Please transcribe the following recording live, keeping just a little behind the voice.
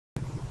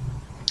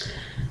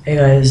Hey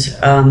guys,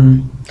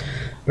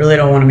 really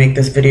don't want to make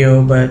this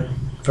video, but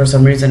for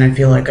some reason I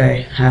feel like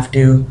I have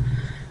to.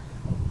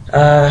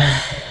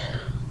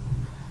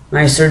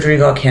 My surgery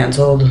got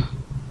canceled.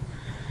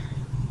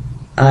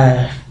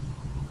 It's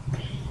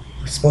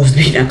supposed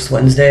to be next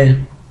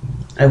Wednesday.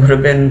 I would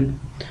have been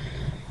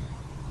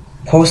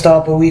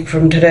post-op a week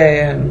from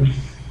today, and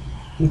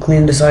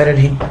McLean decided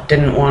he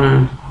didn't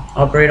want to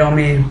operate on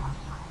me.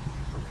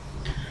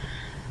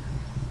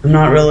 I'm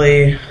not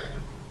really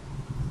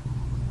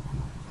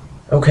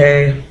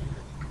okay.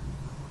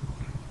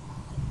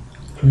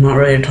 I'm not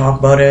ready to talk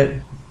about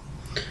it.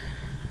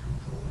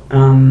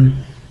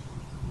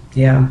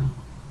 Yeah.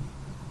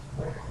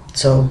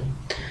 So,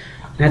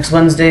 next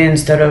Wednesday,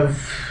 instead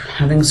of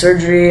having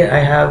surgery, I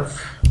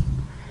have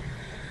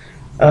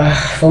a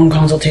phone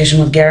consultation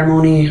with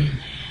Garamoni.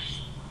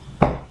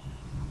 I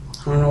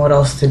don't know what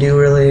else to do,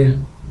 really.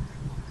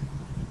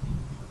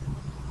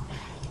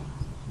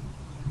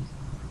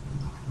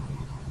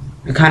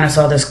 I kind of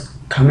saw this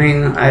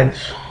coming. I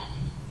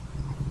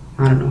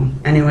don't know.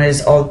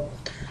 Anyways, I'll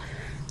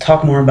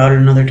talk more about it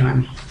another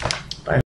time.